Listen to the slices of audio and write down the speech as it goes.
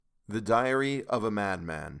The Diary of a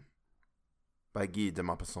Madman by Guy de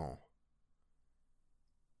Maupassant.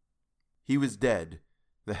 He was dead,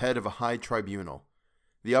 the head of a high tribunal,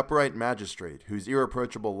 the upright magistrate whose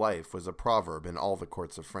irreproachable life was a proverb in all the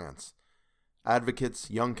courts of France. Advocates,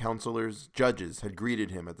 young counselors, judges had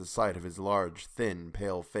greeted him at the sight of his large, thin,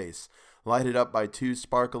 pale face, lighted up by two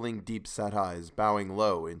sparkling, deep-set eyes bowing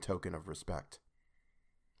low in token of respect.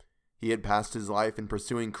 He had passed his life in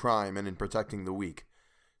pursuing crime and in protecting the weak.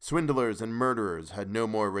 Swindlers and murderers had no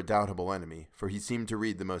more redoubtable enemy, for he seemed to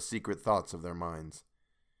read the most secret thoughts of their minds.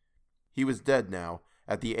 He was dead now,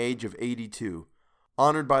 at the age of 82,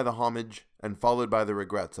 honored by the homage and followed by the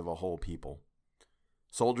regrets of a whole people.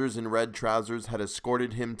 Soldiers in red trousers had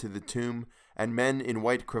escorted him to the tomb, and men in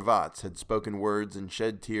white cravats had spoken words and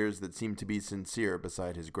shed tears that seemed to be sincere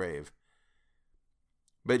beside his grave.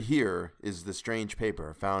 But here is the strange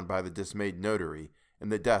paper found by the dismayed notary in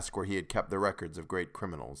the desk where he had kept the records of great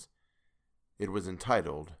criminals. It was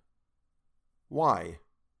entitled, Why?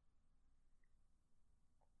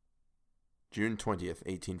 June 20th,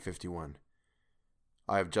 1851.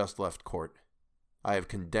 I have just left court. I have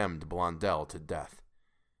condemned Blondel to death.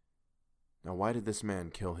 Now why did this man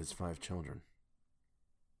kill his 5 children?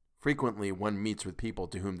 Frequently one meets with people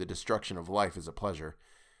to whom the destruction of life is a pleasure.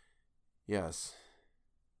 Yes,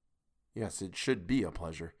 it should be a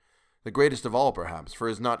pleasure. The greatest of all, perhaps, for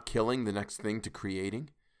is not killing the next thing to creating?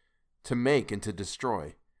 To make and to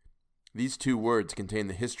destroy. These 2 words contain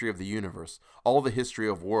the history of the universe, all the history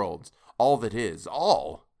of worlds, all that is,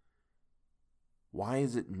 all. Why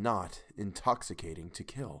is it not intoxicating to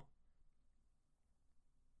kill?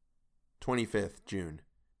 25th June.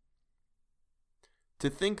 To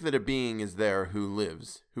think that a being is there who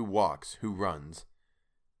lives, who walks, who runs.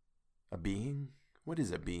 A being? What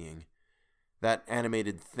is a being? That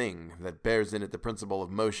animated thing that bears in it the principle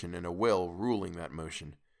of motion and a will ruling that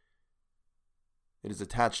motion. It is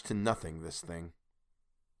attached to nothing, this thing.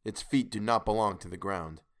 Its feet do not belong to the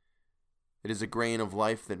ground. It is a grain of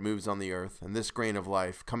life that moves on the earth, and this grain of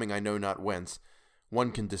life, coming I know not whence,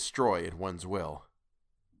 one can destroy at one's will.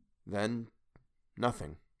 Then,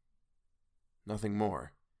 nothing. Nothing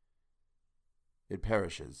more. It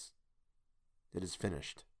perishes. It is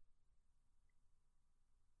finished.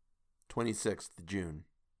 26th June.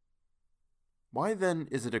 Why then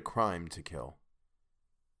is it a crime to kill?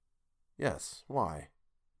 Yes, why?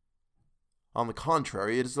 On the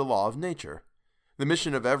contrary, it is the law of nature. The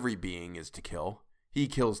mission of every being is to kill. He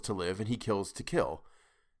kills to live, and he kills to kill.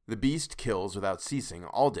 The beast kills without ceasing,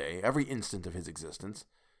 all day, every instant of his existence.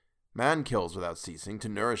 Man kills without ceasing, to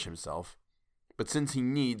nourish himself. But since he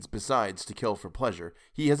needs, besides, to kill for pleasure,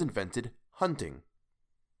 he has invented hunting.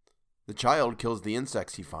 The child kills the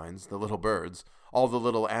insects he finds, the little birds, all the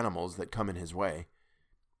little animals that come in his way.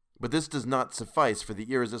 But this does not suffice for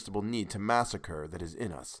the irresistible need to massacre that is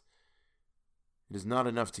in us. It is not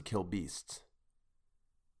enough to kill beasts.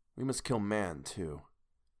 We must kill man, too.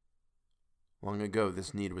 Long ago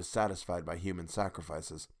this need was satisfied by human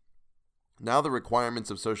sacrifices. Now the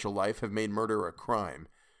requirements of social life have made murder a crime.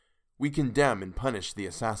 We condemn and punish the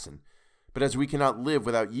assassin. But as we cannot live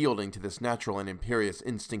without yielding to this natural and imperious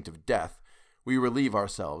instinct of death, we relieve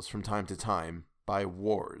ourselves from time to time by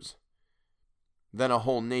wars. Then a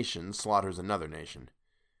whole nation slaughters another nation.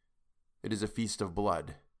 It is a feast of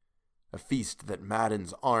blood, a feast that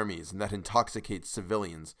maddens armies and that intoxicates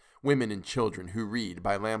civilians, women and children who read,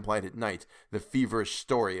 by lamplight at night, the feverish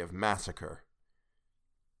story of massacre.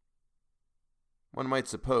 One might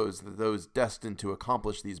suppose that those destined to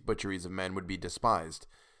accomplish these butcheries of men would be despised.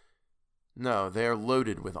 No, they are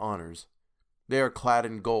loaded with honors. They are clad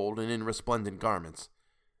in gold and in resplendent garments.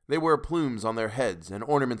 They wear plumes on their heads and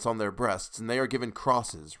ornaments on their breasts, and they are given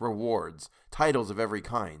crosses, rewards, titles of every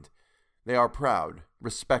kind. They are proud,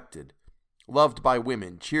 respected, loved by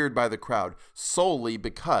women, cheered by the crowd, solely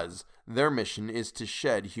because their mission is to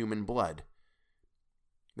shed human blood.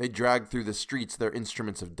 They drag through the streets their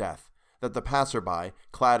instruments of death, that the passerby,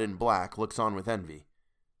 clad in black, looks on with envy.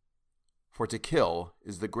 For to kill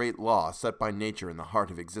is the great law set by nature in the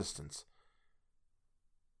heart of existence.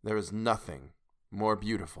 There is nothing more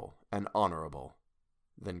beautiful and honorable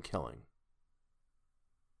than killing.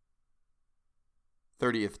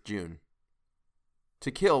 30th June.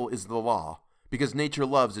 To kill is the law, because nature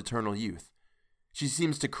loves eternal youth. She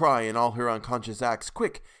seems to cry in all her unconscious acts,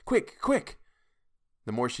 "Quick, quick, quick!"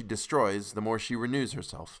 The more she destroys, the more she renews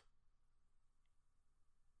herself.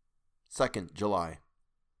 2nd July.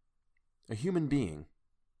 A human being.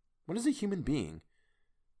 What is a human being?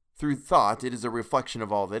 Through thought, it is a reflection of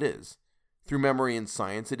all that is. Through memory and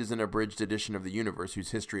science, it is an abridged edition of the universe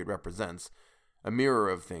whose history it represents, a mirror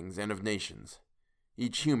of things and of nations.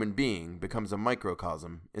 Each human being becomes a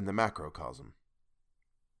microcosm in the macrocosm.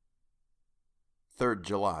 3rd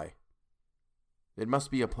July. It must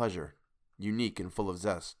be a pleasure, unique and full of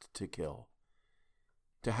zest, to kill.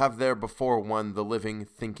 To have there before one the living,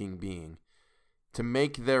 thinking being. To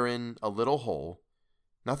make therein a little hole,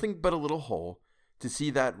 nothing but a little hole, to see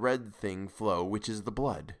that red thing flow which is the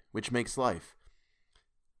blood, which makes life.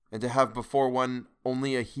 And to have before one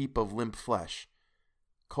only a heap of limp flesh,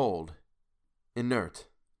 cold, inert,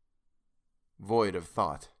 void of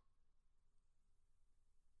thought.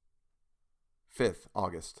 5th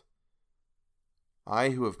August.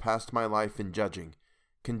 I who have passed my life in judging,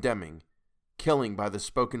 condemning, killing by the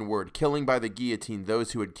spoken word, killing by the guillotine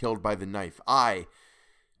those who had killed by the knife.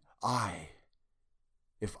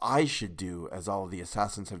 If I should do as all the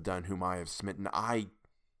assassins have done whom I have smitten,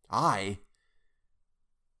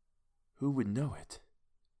 who would know it?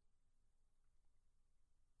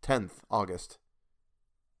 10th August.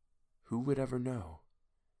 Who would ever know?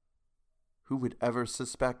 Who would ever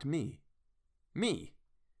suspect me? Me!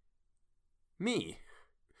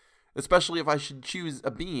 Especially if I should choose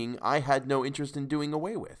a being I had no interest in doing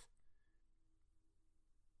away with.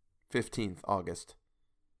 15th August.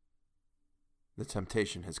 The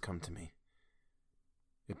temptation has come to me.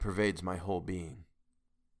 It pervades my whole being.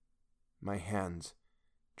 My hands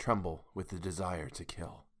tremble with the desire to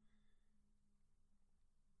kill.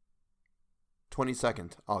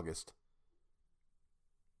 22nd August.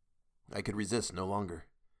 I could resist no longer.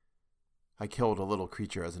 I killed a little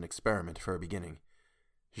creature as an experiment for a beginning.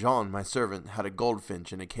 Jean, my servant, had a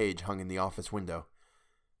goldfinch in a cage hung in the office window.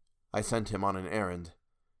 I sent him on an errand,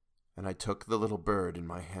 and I took the little bird in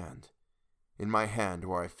my hand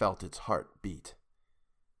where I felt its heart beat.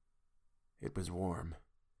 It was warm.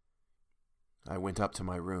 I went up to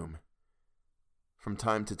my room. From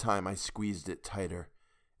time to time I squeezed it tighter.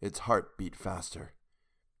 Its heart beat faster.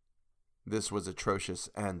 This was atrocious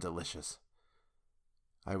and delicious.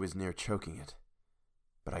 I was near choking it,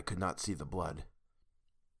 but I could not see the blood.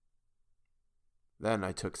 Then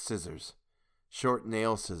I took scissors, short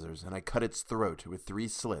nail scissors, and I cut its throat with 3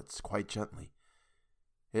 slits quite gently.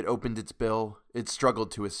 It opened its bill. It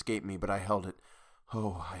struggled to escape me, but I held it.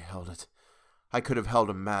 Oh, I held it. I could have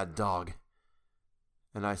held a mad dog.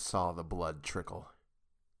 And I saw the blood trickle.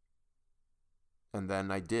 And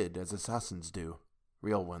then I did as assassins do,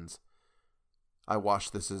 real ones. I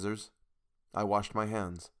washed the scissors. I washed my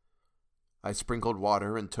hands. I sprinkled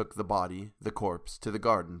water and took the body, the corpse, to the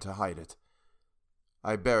garden to hide it.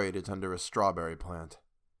 I buried it under a strawberry plant.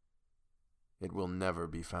 It will never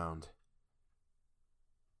be found.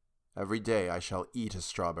 Every day I shall eat a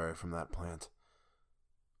strawberry from that plant.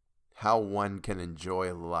 How one can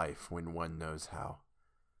enjoy life when one knows how.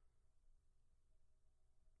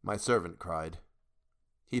 My servant cried.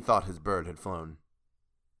 He thought his bird had flown.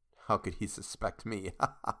 How could he suspect me?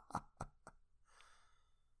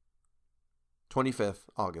 25th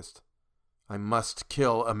August. I must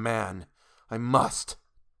kill a man. I must.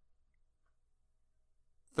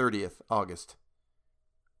 30th August.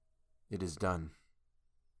 It is done.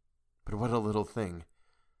 But what a little thing.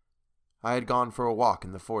 I had gone for a walk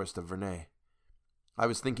in the forest of Vernet. I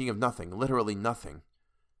was thinking of nothing, literally nothing.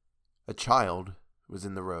 A child was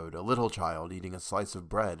in the road, a little child eating a slice of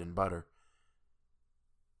bread and butter.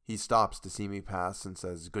 He stops to see me pass and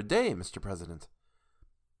says, "Good day, Mr. President."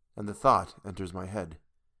 And the thought enters my head.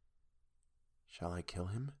 Shall I kill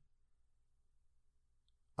him?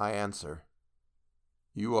 I answer,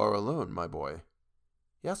 "You are alone, my boy."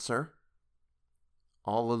 "Yes, sir."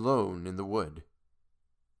 "All alone in the wood."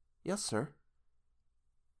 "Yes, sir."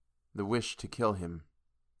 The wish to kill him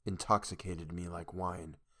intoxicated me like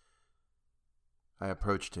wine. I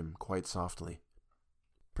approached him quite softly,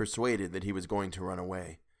 persuaded that he was going to run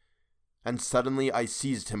away, and suddenly I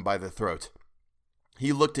seized him by the throat.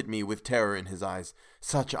 He looked at me with terror in his eyes.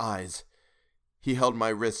 Such eyes! He held my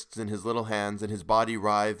wrists in his little hands, and his body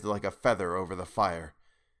writhed like a feather over the fire.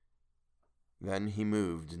 Then he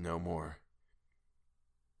moved no more.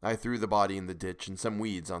 I threw the body in the ditch and some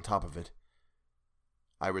weeds on top of it.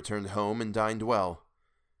 I returned home and dined well.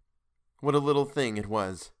 What a little thing it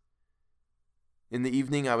was. In the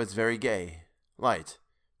evening I was very gay, light,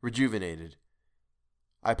 rejuvenated.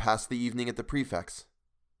 I passed the evening at the prefect's.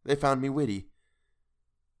 They found me witty.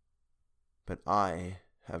 But I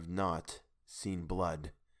have not seen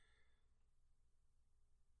blood.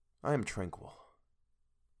 I am tranquil.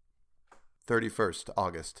 31st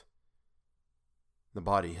August. The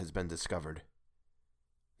body has been discovered.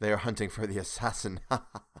 They are hunting for the assassin.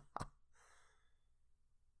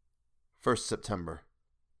 1st September.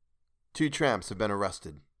 2 tramps have been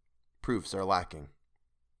arrested. Proofs are lacking.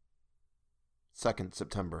 2nd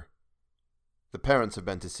September. The parents have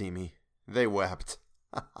been to see me. They wept.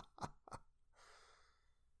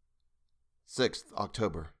 6th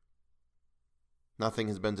October. Nothing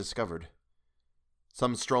has been discovered.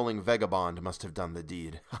 Some strolling vagabond must have done the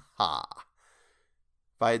deed. Ha ha!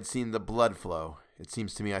 If I had seen the blood flow, it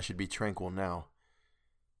seems to me I should be tranquil now.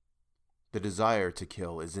 The desire to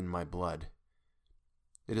kill is in my blood.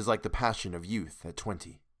 It is like the passion of youth at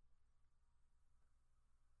 20.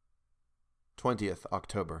 20th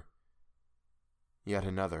October. Yet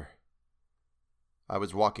another. I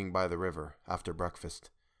was walking by the river after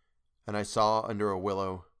breakfast, and I saw under a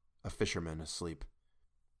willow a fisherman asleep.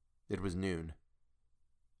 It was noon.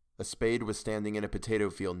 A spade was standing in a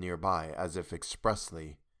potato field nearby, as if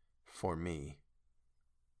expressly for me.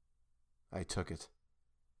 I took it.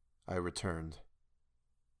 I returned.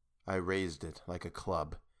 I raised it like a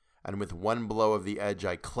club, and with one blow of the edge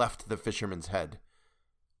I cleft the fisherman's head.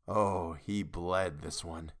 Oh, he bled, this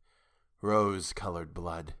one. Rose-colored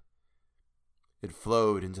blood. It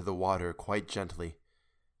flowed into the water quite gently,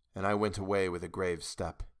 and I went away with a grave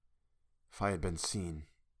step. If I had been seen,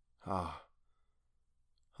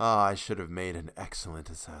 I should have made an excellent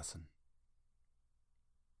assassin.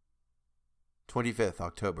 25th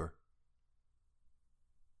October.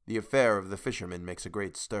 The affair of the fisherman makes a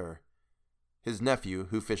great stir. His nephew,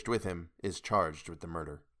 who fished with him, is charged with the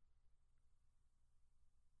murder.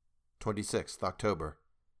 26th October.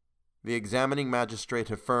 The examining magistrate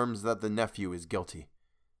affirms that the nephew is guilty.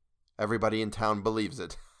 Everybody in town believes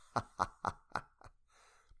it.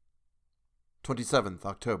 27th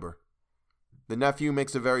October. The nephew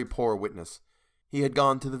makes a very poor witness. He had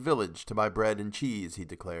gone to the village to buy bread and cheese, he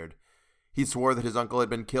declared. He swore that his uncle had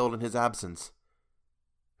been killed in his absence.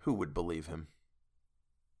 Who would believe him?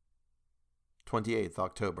 28th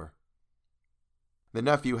October. The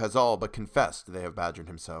nephew has all but confessed they have badgered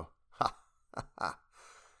him so. Ha! Ha! Ha!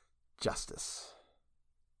 Justice.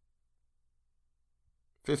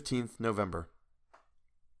 15th November.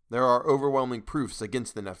 There are overwhelming proofs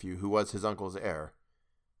against the nephew who was his uncle's heir.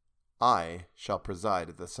 I shall preside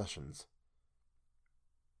at the sessions.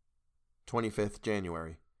 25th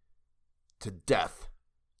January. To death!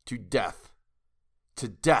 To death! To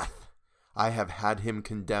death! I have had him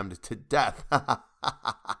condemned to death.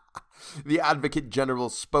 The Advocate General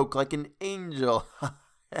spoke like an angel.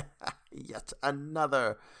 Yet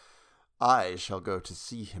another. I shall go to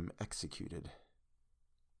see him executed.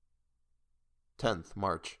 10th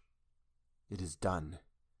March. It is done.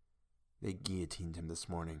 They guillotined him this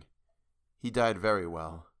morning. He died very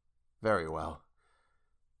well, very well.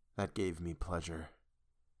 That gave me pleasure.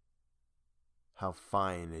 How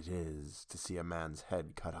fine it is to see a man's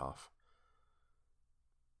head cut off.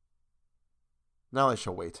 Now I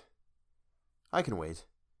shall wait. I can wait.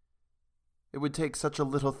 It would take such a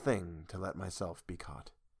little thing to let myself be caught.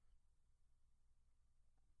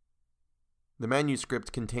 The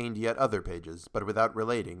manuscript contained yet other pages, but without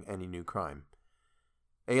relating any new crime.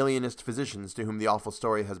 Alienist physicians to whom the awful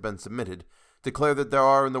story has been submitted declare that there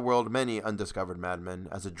are in the world many undiscovered madmen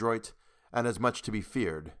as adroit and as much to be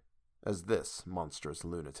feared as this monstrous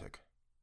lunatic.